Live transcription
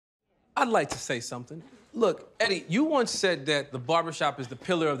I'd like to say something. Look, Eddie, you once said that the barbershop is the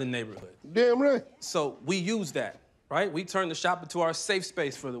pillar of the neighborhood. Damn right. So we use that, right? We turn the shop into our safe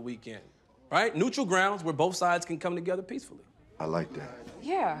space for the weekend, right? Neutral grounds where both sides can come together peacefully. I like that.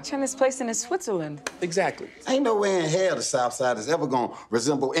 Yeah, turn this place into Switzerland. Exactly. Ain't no way in hell the South Side is ever gonna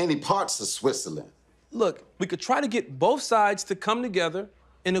resemble any parts of Switzerland. Look, we could try to get both sides to come together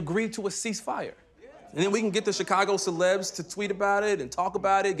and agree to a ceasefire. And then we can get the Chicago celebs to tweet about it and talk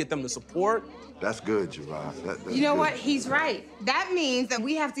about it, get them to support. That's good, Gerard. You know what? He's right. That means that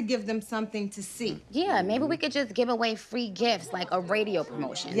we have to give them something to see. Yeah, maybe we could just give away free gifts, like a radio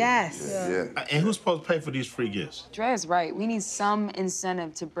promotion. Yes. Yeah. And who's supposed to pay for these free gifts? Dre's right. We need some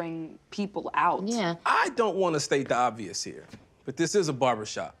incentive to bring people out. Yeah. I don't want to state the obvious here, but this is a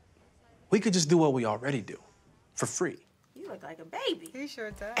barbershop. We could just do what we already do, for free. You look like a baby. He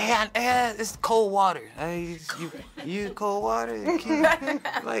sure does. And it's cold water. You cold water?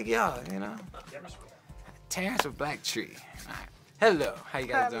 Like, y'all, you know? Terrence with BLACKTREE. All right. Hello, how you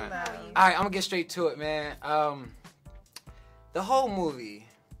guys doing? All right, I'm gonna get straight to it, man. The whole movie,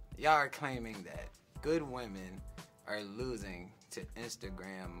 y'all are claiming that good women are losing to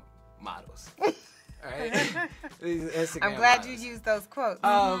Instagram models. All right? I'm glad you used those quotes.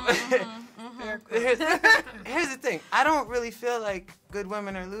 Here's the thing. I don't really feel like good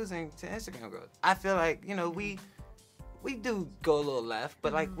women are losing to Instagram girls. I feel like, you know, we do go a little left,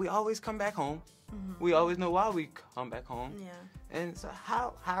 but like we always come back home. We always know why we come back home. Yeah. And so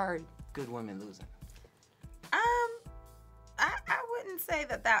how are good women losing? I wouldn't say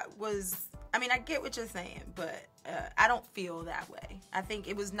that was. I mean, I get what you're saying, but I don't feel that way. I think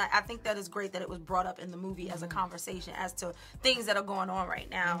it was not. I think that is great that it was brought up in the movie as a conversation as to things that are going on right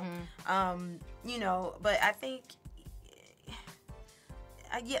now. You know, but I think.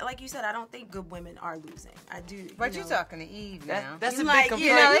 Yeah, like you said, I don't think good women are losing. I do. But you're talking to Eve now. That's a like, big you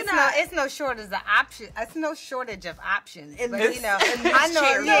complaint. know, It's no shortage of options. It's no shortage of options. In But this- you know, in this I know.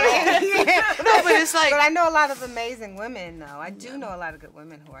 chair, Yeah. No, but it's like. But I know a lot of amazing women, though. I do know a lot of good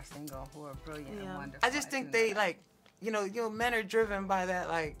women who are single, who are brilliant and wonderful. I just think they like, you know, men are driven by that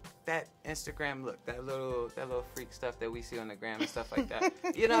like that Instagram look, that little freak stuff that we see on the gram and stuff like that.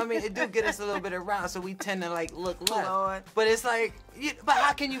 You know what I mean? It do get us a little bit around, so we tend to like look left. Lord. But it's like, but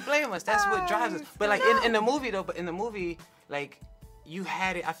how can you blame us? That's what drives us. But like in the movie though, like you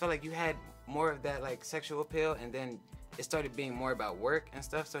had it. I feel like you had more of that like sexual appeal, and then it started being more about work and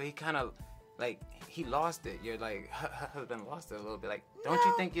stuff. So he kind of like he lost it. Your like husband lost it a little bit. Like, don't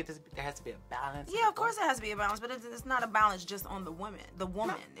you think there has to be a balance? Yeah, of course there has to be a balance, but it's not a balance just on the woman. The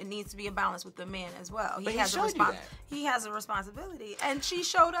woman, it needs to be a balance with the man as well. But he showed you that. He has a responsibility, and she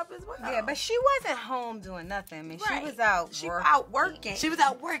showed up as well. Yeah, but she wasn't home doing nothing. I mean, Right. she was out. She out working. She was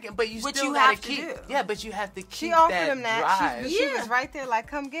out working, but you Which still you gotta have to keep. do. Yeah, but you have to keep She offered that him that. drive. She was right there, like,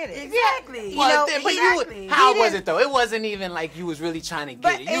 come get it. Exactly. Well, You know, but exactly. how He was didn't- it though? It wasn't even like you was really trying to get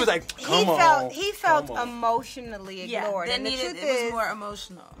But it. You was like, come he on. felt, he felt come on. emotionally ignored. Yeah, and the truth it was is, more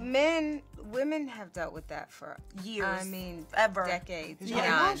emotional. women have dealt with that for Years. I mean, Ever. decades. It's beyond.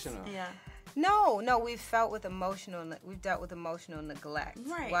 emotional. Yeah. No, we've dealt with emotional neglect.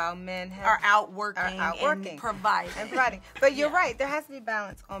 Right. While men have Are out working, outworking and providing. and providing. But you're right. There has to be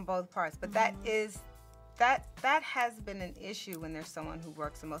balance on both parts. But that has been an issue when there's someone who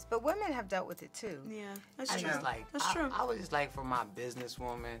works the most. But women have dealt with it too. Yeah, that's I true. just like, That's true. I would just like for my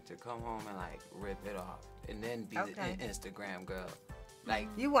businesswoman to come home and like rip it off, and then be Okay. the Instagram girl. Like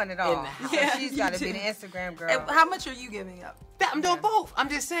You want it all. in the house. Yeah, She's you got to do. be the Instagram girl. And how much are you giving up? I'm doing both. I'm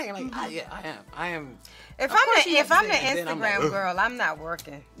just saying, like, I am. If Of course you I'm the have to. Then I'm Instagram like, girl, I'm not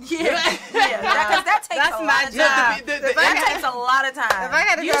working. Yeah, that takes That's a my lot of time. job. That takes a lot of time. If I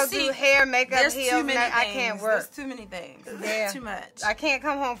got to You go see, do hair, makeup, there's heels, too many I things. can't work. There's too many things. Yeah. There's too much. I can't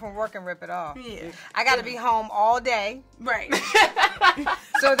come home from work and rip it off. Yeah. I got to be home all day Right.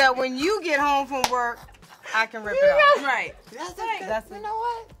 so that when you get home from work, I can rip it off. Right. That's You know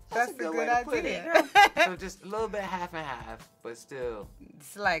what? That's a good good way to put idea. it. So just a little bit half and half, but still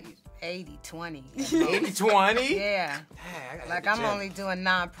It's like 80-20. 80-20. Yeah. Hey, I gotta Like hit the I'm gym. only doing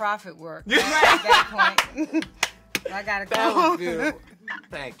nonprofit work at that point. I gotta go That was home. beautiful.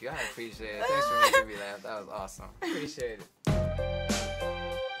 Thank you. I appreciate it. Thanks for making me laugh. That was awesome. Appreciate it.